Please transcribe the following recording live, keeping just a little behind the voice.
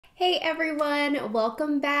Hey everyone,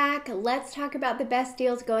 welcome back. Let's talk about the best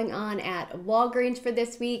deals going on at Walgreens for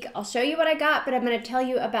this week. I'll show you what I got, but I'm going to tell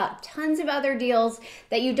you about tons of other deals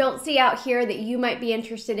that you don't see out here that you might be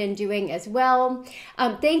interested in doing as well.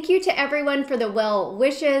 Thank you to everyone for the well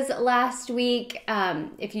wishes last week.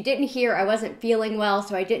 If you didn't hear, I wasn't feeling well,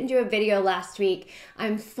 so I didn't do a video last week.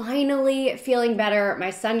 I'm finally feeling better.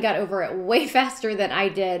 My son got over it way faster than I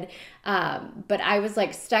did, but I was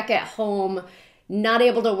like stuck at home, not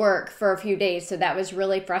able to work for a few days, so that was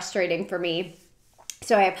really frustrating for me.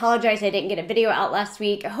 So I apologize I didn't get a video out last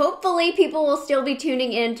week. Hopefully people will still be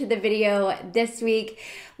tuning in to the video this week.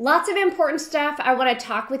 Lots of important stuff I want to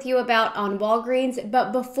talk with you about on Walgreens,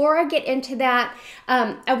 but before I get into that,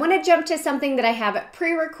 I want to jump to something that I have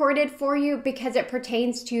pre-recorded for you because it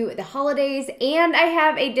pertains to the holidays, and I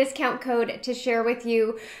have a discount code to share with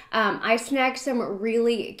you. I snagged some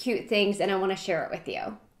really cute things and I want to share it with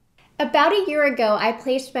you. About a year ago, I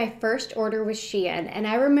placed my first order with SHEIN, and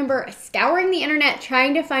I remember scouring the internet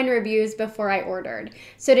trying to find reviews before I ordered.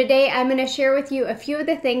 So today, I'm going to share with you a few of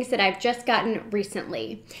the things that I've just gotten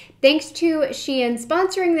recently. Thanks to SHEIN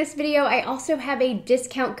sponsoring this video, I also have a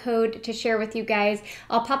discount code to share with you guys.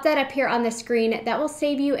 I'll pop that up here on the screen. That will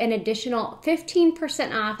save you an additional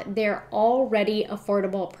 15% off their already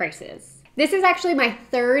affordable prices. This is actually my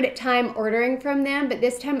third time ordering from them, but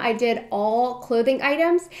this time I did all clothing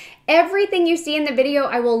items. Everything you see in the video,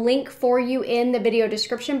 I will link for you in the video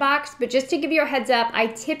description box, but just to give you a heads up, I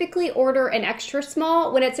typically order an extra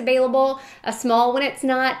small when it's available, a small when it's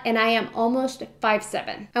not, and I am almost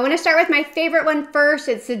 5'7". I want to start with my favorite one first.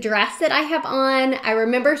 It's the dress that I have on. I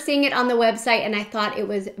remember seeing it on the website and I thought it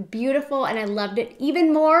was beautiful and I loved it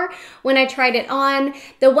even more when I tried it on.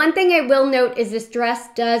 The one thing I will note is this dress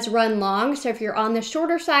does run long, so if you're on the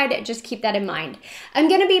shorter side, just keep that in mind. I'm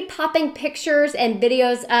going to be popping pictures and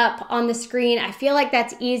videos up on the screen. I feel like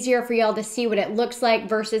that's easier for y'all to see what it looks like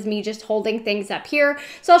versus me just holding things up here.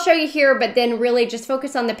 So I'll show you here, but then really just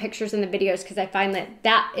focus on the pictures and the videos because I find that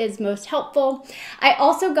that is most helpful. I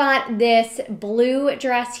also got this blue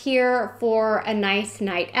dress here for a nice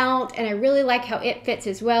night out, and I really like how it fits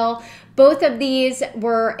as well. Both of these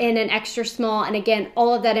were in an extra small, and again,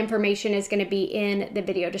 all of that information is going to be in the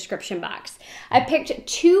video description box. I picked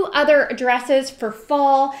two other dresses for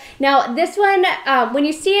fall. Now, this one, when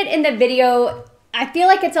you see it in the video, I feel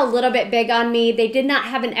like it's a little bit big on me. They did not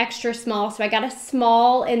have an extra small, so I got a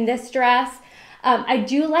small in this dress. I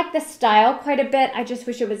do like the style quite a bit. I just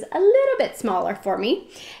wish it was a little bit smaller for me.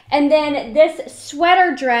 And then this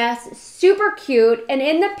sweater dress, super cute. And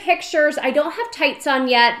in the pictures, I don't have tights on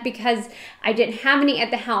yet because I didn't have any at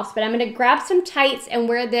the house, but I'm gonna grab some tights and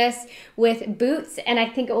wear this with boots, and I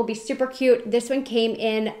think it will be super cute. This one came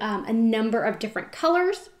in a number of different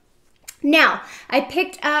colors. Now, I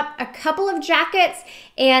picked up a couple of jackets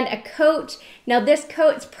and a coat. Now, this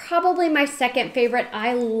coat's probably my second favorite.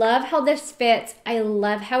 I love how this fits. I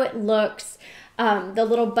love how it looks. The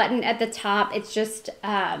little button at the top, it's just,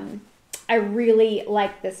 I really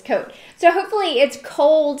like this coat. So hopefully it's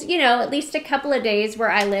cold, you know, at least a couple of days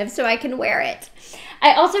where I live so I can wear it.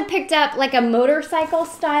 I also picked up like a motorcycle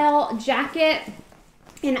style jacket,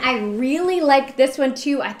 and I really like this one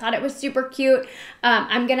too. I thought it was super cute.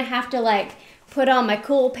 I'm gonna have to like put on my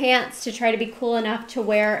cool pants to try to be cool enough to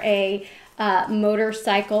wear a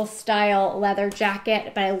motorcycle style leather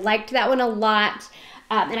jacket, but I liked that one a lot.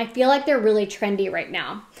 And I feel like they're really trendy right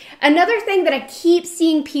now. Another thing that I keep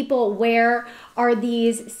seeing people wear are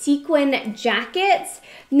these sequin jackets.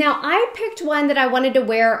 Now, I picked one that I wanted to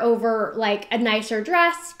wear over like a nicer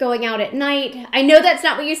dress going out at night. I know that's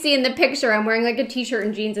not what you see in the picture. I'm wearing like a t-shirt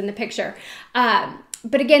and jeans in the picture.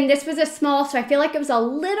 But again, this was a small, so I feel like it was a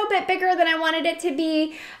little bit bigger than I wanted it to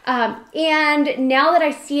be. And now that I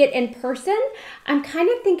see it in person, I'm kind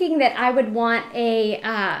of thinking that I would want a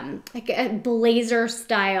like a blazer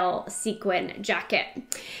style sequin jacket.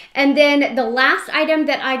 And then the last item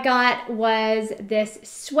that I got was this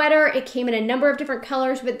sweater. It came in a number of different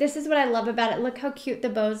colors, but this is what I love about it. Look how cute the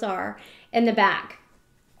bows are in the back.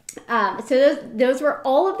 So those were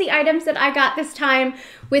all of the items that I got this time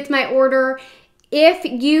with my order. If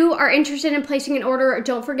you are interested in placing an order,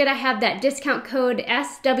 don't forget I have that discount code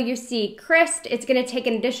SWCChrist. It's going to take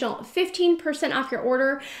an additional 15% off your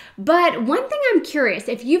order. But one thing I'm curious,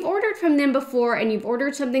 if you've ordered from them before and you've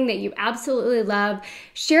ordered something that you absolutely love,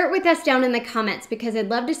 share it with us down in the comments because I'd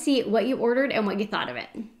love to see what you ordered and what you thought of it.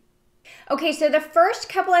 Okay, so the first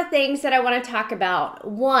couple of things that I want to talk about.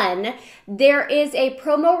 One, there is a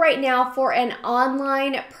promo right now for an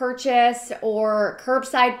online purchase or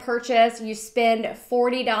curbside purchase. You spend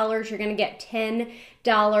 $40, you're going to get 10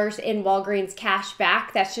 in Walgreens cash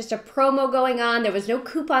back. That's just a promo going on. There was no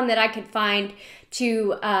coupon that I could find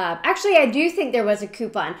to, actually I do think there was a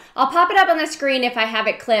coupon. I'll pop it up on the screen if I have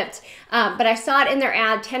it clipped, but I saw it in their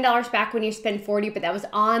ad, $10 back when you spend 40, but that was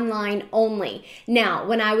online only. Now,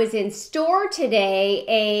 when I was in store today,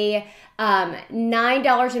 a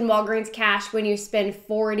 $9 in Walgreens cash when you spend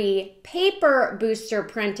 40 paper booster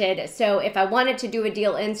printed. So if I wanted to do a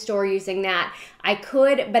deal in store using that, I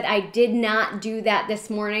could, but I did not do that this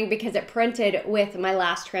morning because it printed with my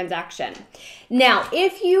last transaction. Now,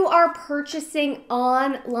 if you are purchasing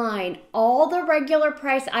online, all the regular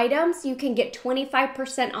price items, you can get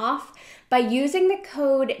 25% off by using the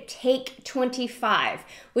code TAKE25,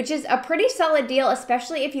 which is a pretty solid deal,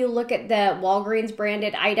 especially if you look at the Walgreens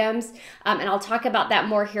branded items, and I'll talk about that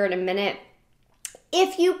more here in a minute.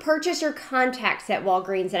 If you purchase your contacts at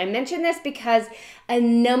Walgreens, and I mention this because a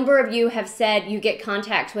number of you have said you get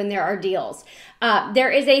contacts when there are deals. There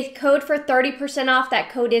is a code for 30% off. That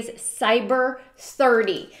code is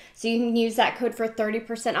CYBER30. So you can use that code for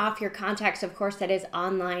 30% off your contacts. Of course, that is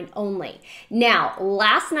online only. Now,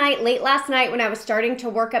 late last night, when I was starting to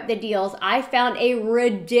work up the deals, I found a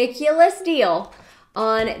ridiculous deal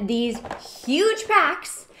on these huge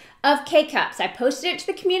packs of K-Cups. I posted it to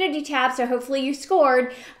the community tab, so hopefully you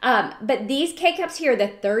scored. But these K-Cups here, the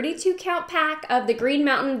 32 count pack of the Green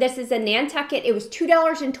Mountain, this is a Nantucket. It was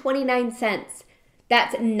 $2.29.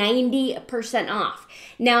 That's 90% off.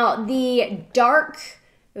 Now the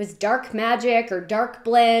it was Dark Magic or Dark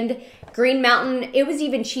Blend Green Mountain, it was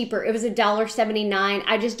even cheaper. It was $1.79.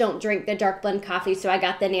 I just don't drink the Dark Blend coffee, so I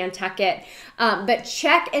got the Nantucket. But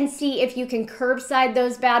check and see if you can curbside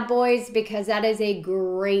those bad boys because that is a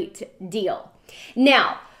great deal.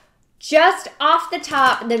 Now, just off the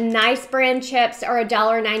top, the Nice brand chips are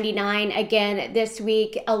 $1.99 again this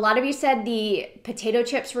week. A lot of you said the potato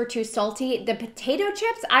chips were too salty. The potato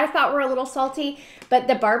chips I thought were a little salty, but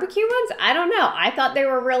the barbecue ones, I don't know. I thought they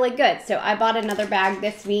were really good, so I bought another bag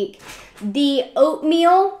this week. The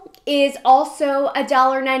oatmeal is also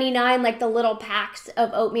 $1.99, like the little packs of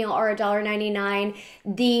oatmeal are $1.99.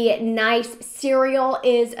 The Nice cereal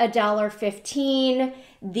is $1.15.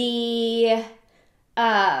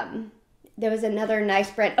 There was another Nice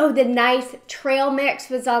brand. Oh, the Nice trail mix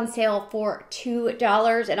was on sale for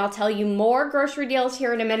 $2, and I'll tell you more grocery deals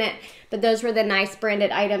here in a minute, but those were the Nice branded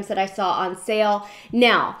items that I saw on sale.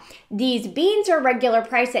 Now, these beans are regular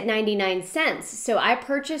price at 99 cents, so I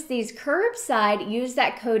purchased these curbside, used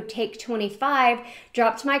that code TAKE25,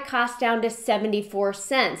 dropped my cost down to 74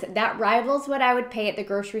 cents. That rivals what I would pay at the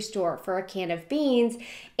grocery store for a can of beans,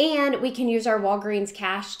 and we can use our Walgreens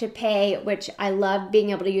cash to pay, which I love being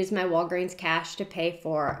able to use my Walgreens cash to pay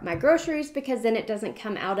for my groceries because then it doesn't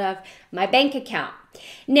come out of my bank account.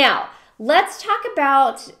 Now, let's talk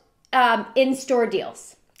about in-store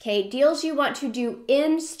deals. Okay, deals you want to do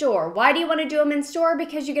in store. Why do you want to do them in store?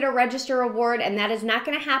 Because you get a register reward, and that is not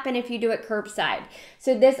going to happen if you do it curbside.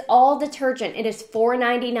 So this all detergent, it is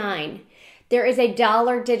 $4.99. There is a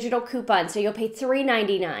 $1 digital coupon, so you'll pay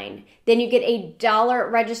 $3.99. Then you get a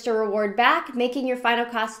 $1 register reward back, making your final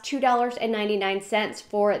cost $2.99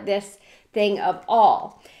 for this thing of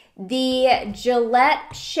all. The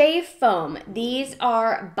Gillette Shave Foam, these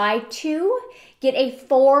are buy two, get a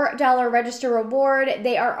 $4 register reward.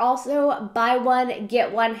 They are also buy one,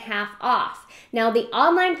 get one half off. Now the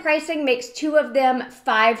online pricing makes two of them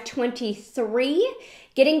 $5.23.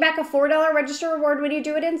 Getting back a $4 register reward when you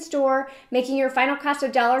do it in store, making your final cost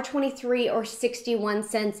 $1.23 or 61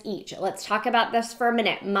 cents each. Let's talk about this for a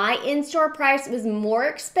minute. My in-store price was more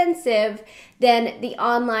expensive than the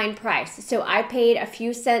online price, so I paid a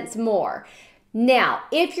few cents more. Now,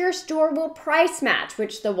 if your store will price match,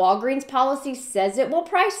 which the Walgreens policy says it will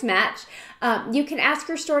price match, you can ask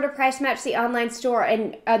your store to price match the online store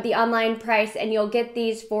and the online price, and you'll get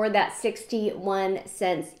these for that 61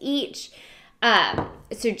 cents each.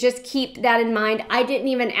 So just keep that in mind. I didn't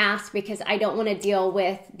even ask because I don't want to deal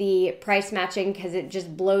with the price matching because it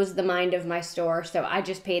just blows the mind of my store. So I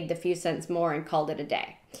just paid the few cents more and called it a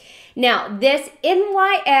day. Now, this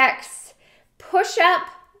NYX push-up,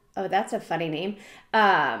 oh, that's a funny name,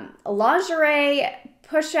 lingerie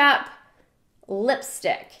push-up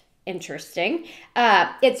lipstick. Interesting.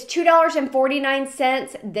 It's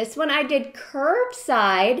 $2.49. This one I did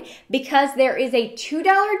curbside because there is a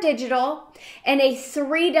 $2 digital and a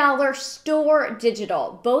 $3 store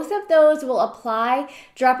digital. Both of those will apply,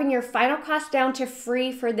 dropping your final cost down to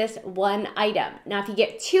free for this one item. Now, if you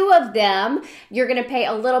get two of them, you're going to pay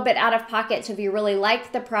a little bit out of pocket. So if you really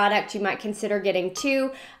like the product, you might consider getting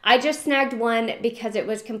two. I just snagged one because it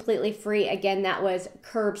was completely free. Again, that was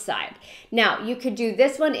curbside. Now, you could do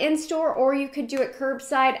this one in in-store or you could do it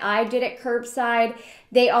curbside. I did it curbside.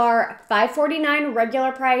 They are $5.49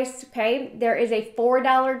 regular price, okay? There is a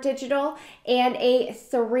 $4 digital and a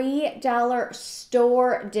 $3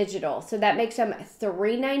 store digital. So that makes them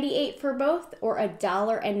 $3.98 for both or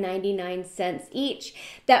 $1.99 each.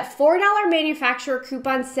 That $4 manufacturer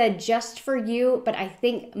coupon said just for you, but I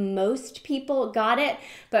think most people got it.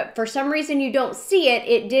 But for some reason you don't see it.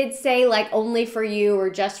 It did say like only for you or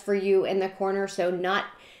just for you in the corner. So not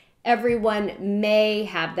everyone may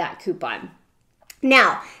have that coupon.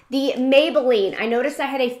 Now, the Maybelline, I noticed I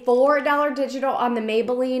had a $4 digital on the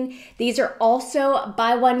Maybelline. These are also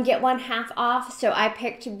buy one, get one half off. So I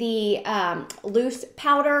picked the loose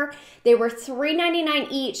powder. They were $3.99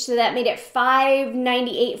 each, so that made it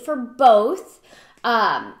 $5.98 for both.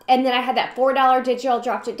 And then I had that $4 digital,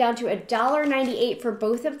 dropped it down to $1.98 for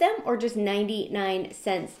both of them, or just 99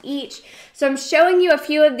 cents each. So I'm showing you a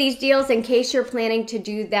few of these deals in case you're planning to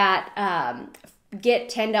do that get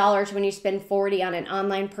 $10 when you spend $40 on an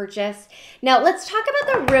online purchase. Now let's talk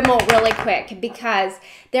about the Rimmel really quick, because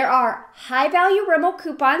there are high value Rimmel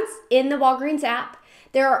coupons in the Walgreens app.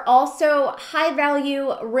 There are also high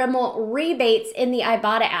value Rimmel rebates in the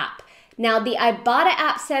Ibotta app. Now the Ibotta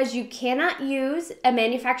app says you cannot use a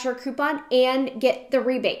manufacturer coupon and get the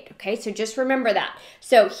rebate, okay? So just remember that.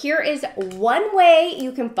 So here is one way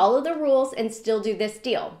you can follow the rules and still do this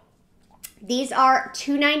deal. These are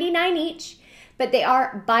 $2.99 each. But they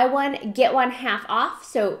are buy one, get one half off.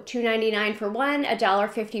 So $2.99 for one,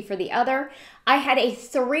 $1.50 for the other. I had a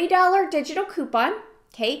 $3 digital coupon,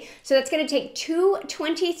 okay? So that's gonna take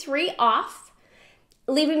 $2.23 off,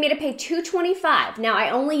 leaving me to pay $2.25. Now I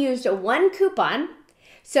only used one coupon,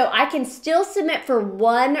 so I can still submit for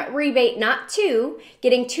one rebate, not two,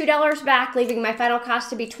 getting $2 back, leaving my final cost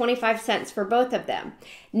to be 25 cents for both of them.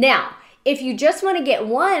 Now, if you just want to get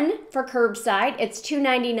one for curbside, it's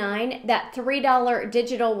 $2.99. That $3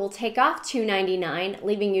 digital will take off $2.99,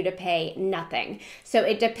 leaving you to pay nothing. So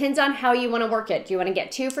it depends on how you want to work it. Do you want to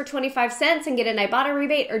get two for 25 cents and get an Ibotta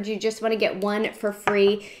rebate, or do you just want to get one for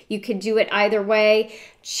free? You could do it either way.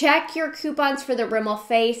 Check your coupons for the Rimmel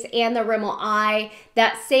Face and the Rimmel Eye.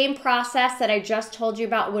 That same process that I just told you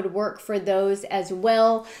about would work for those as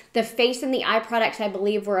well. The face and the eye products, I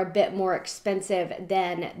believe, were a bit more expensive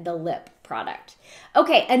than the lip product.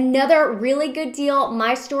 Okay, another really good deal.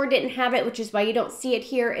 My store didn't have it, which is why you don't see it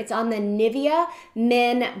here. It's on the Nivea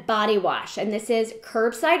Men Body Wash, and this is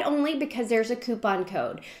curbside only because there's a coupon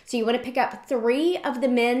code. So you want to pick up 3 of the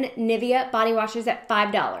Men Nivea body washes at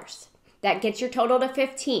 $5. That gets your total to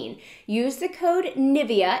 $15. Use the code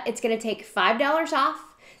NIVEA. It's going to take $5 off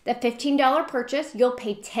the $15 purchase. You'll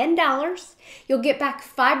pay $10. You'll get back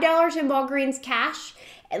 $5 in Walgreens cash,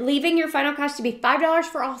 leaving your final cost to be $5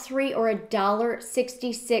 for all 3 or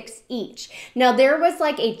 $1.66 each. Now there was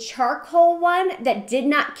like a charcoal one that did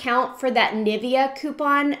not count for that Nivea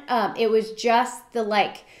coupon. It was just the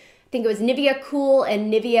I think it was Nivea Cool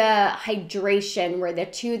and Nivea Hydration were the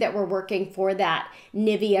 2 that were working for that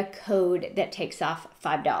Nivea code that takes off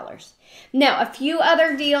 $5. Now, a few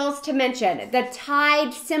other deals to mention. The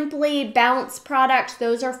Tide Simply Bounce products,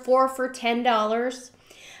 those are 4 for $10.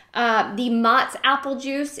 The Mott's Apple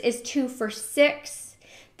Juice is 2 for $6.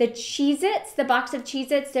 The Cheez-Its, the box of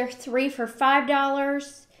Cheez-Its, they're 3 for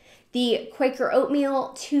 $5. The Quaker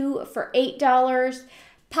Oatmeal, 2 for $8.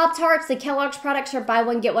 Pop-Tarts, the Kellogg's products are buy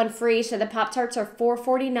one, get one free. So the Pop-Tarts are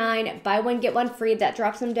 $4.49. Buy one, get one free. That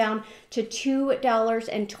drops them down to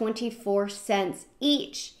 $2.24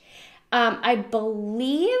 each. I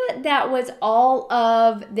believe that was all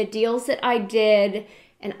of the deals that I did,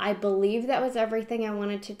 and I believe that was everything I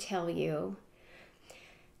wanted to tell you.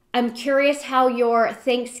 I'm curious how your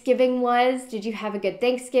Thanksgiving was. Did you have a good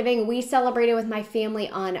Thanksgiving? We celebrated with my family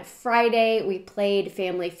on Friday. We played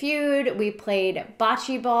Family Feud. We played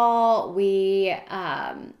bocce ball. We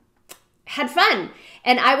had fun.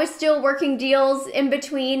 And I was still working deals in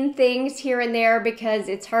between things here and there because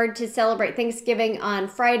it's hard to celebrate Thanksgiving on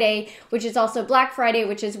Friday, which is also Black Friday,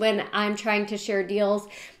 which is when I'm trying to share deals.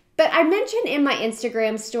 But I mentioned in my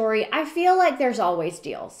Instagram story, I feel like there's always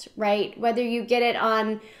deals, right? Whether you get it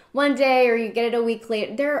on one day or you get it a week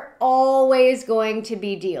later, there are always going to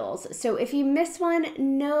be deals. So if you miss one,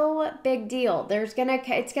 no big deal. It's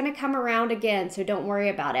gonna come around again, so don't worry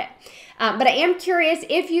about it. But I am curious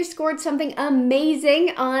if you scored something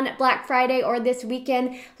amazing on Black Friday or this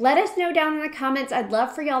weekend. Let us know down in the comments. I'd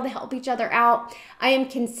love for y'all to help each other out. I am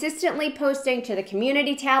consistently posting to the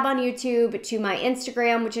community tab on YouTube, to my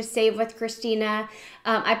Instagram, which is Save with Christina.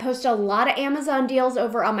 I post a lot of Amazon deals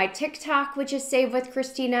over on my TikTok, which is Save with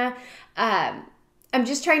Christina. I'm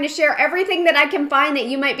just trying to share everything that I can find that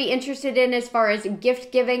you might be interested in as far as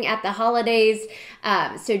gift giving at the holidays.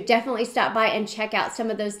 So definitely stop by and check out some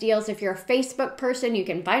of those deals. If you're a Facebook person, you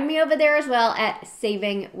can find me over there as well at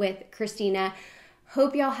Saving with Christina.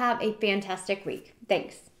 Hope y'all have a fantastic week.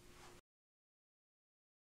 Thanks.